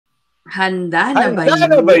Handa na ba Handa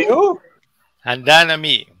na ba you? Handa na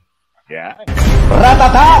mi. Yan.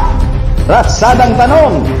 Ratatat! Ratsadang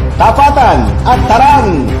tanong, tapatan at tarang,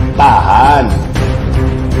 tahan.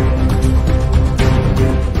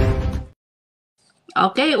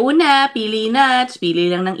 Okay, una, pili nuts.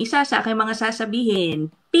 Pili lang ng isa sa aking mga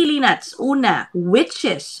sasabihin. Pili nuts. Una,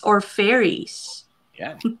 witches or fairies?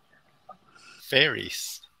 Yan.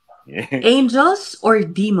 Fairies. Angels or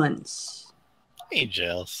demons?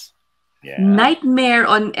 Angels. Yeah. Nightmare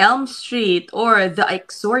on Elm Street or The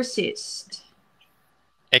Exorcist?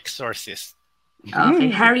 Exorcist.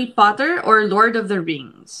 Okay, Harry Potter or Lord of the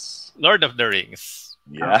Rings? Lord of the Rings.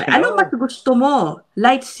 Yeah. Okay. Ano mas gusto mo?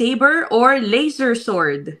 Lightsaber or laser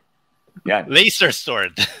sword? Yan. Laser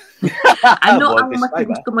sword. Ano ang Voltes mas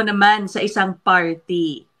 5, gusto mo naman sa isang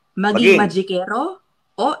party? Maging magikero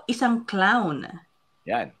o isang clown?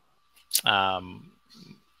 Yan.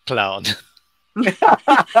 Clown.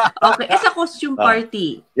 Okay, sa costume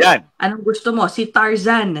party. Yan. Anong gusto mo? Si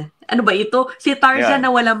Tarzan. Ano ba ito? Si Tarzan Yan.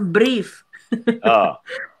 na walang brief.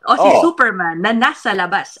 O si Superman na nasa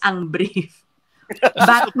labas ang brief.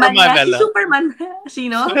 Batman Superman na. Si lang. Superman.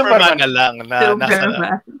 Sino? Superman na lang na nasa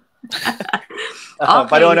Superman. Okay,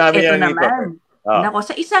 Pareho namin ito yan naman. dito. Nako,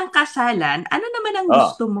 sa isang kasalan, ano naman ang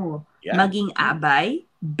gusto mo? Yan. Maging abay,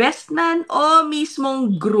 best man, o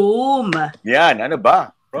mismong groom? Yan. Ano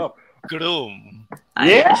ba? Prop. groom.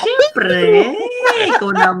 Ay, syempre.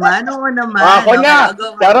 Ikaw naman, oo naman. Ako na.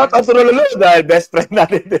 Go. Charot ang trululu dahil best friend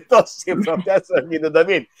natin dito si Professor Guido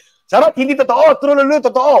David. Charot, hindi totoo. Trululu,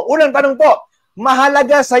 totoo. Unang tanong po,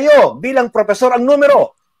 mahalaga sa'yo bilang profesor ang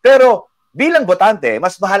numero. Pero bilang botante,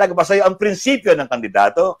 mas mahalaga ba sa'yo ang prinsipyo ng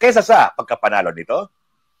kandidato kaysa sa pagkapanalo dito?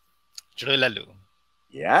 True lalo.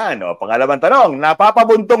 Yan. O, pangalawang tanong,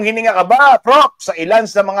 napapabuntong hininga ka ba, Prof, sa ilan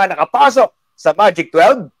sa mga nakapasok sa Magic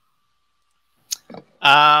 12?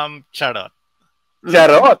 Charot.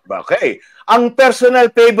 Charot. Okay. Ang personal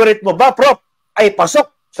favorite mo ba, Prof, ay pasok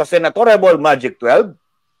sa Senatorable Magic 12?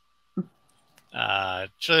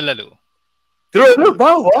 True lalo. True.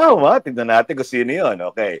 Wow. Tignan natin kung sino yun.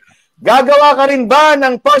 Okay. Gagawa ka rin ba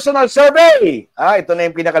ng personal survey? Ito na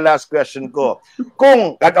yung pinaka-last question ko.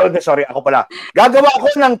 Gagawa ko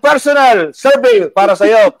ng personal survey para sa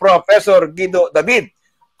iyo, Professor Guido David.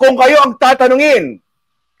 Kung kayo ang tatanungin,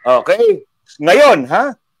 okay, ngayon,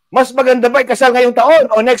 mas maganda ba ikasal ngayong taon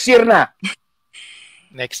o next year na?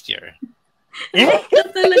 Next year.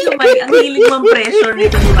 Talaga ba? Ang hilig mong pressure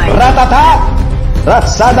nito, Mike. Ratatat!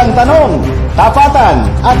 Ratsadang tanong, tapatan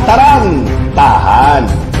at tarang, tahan.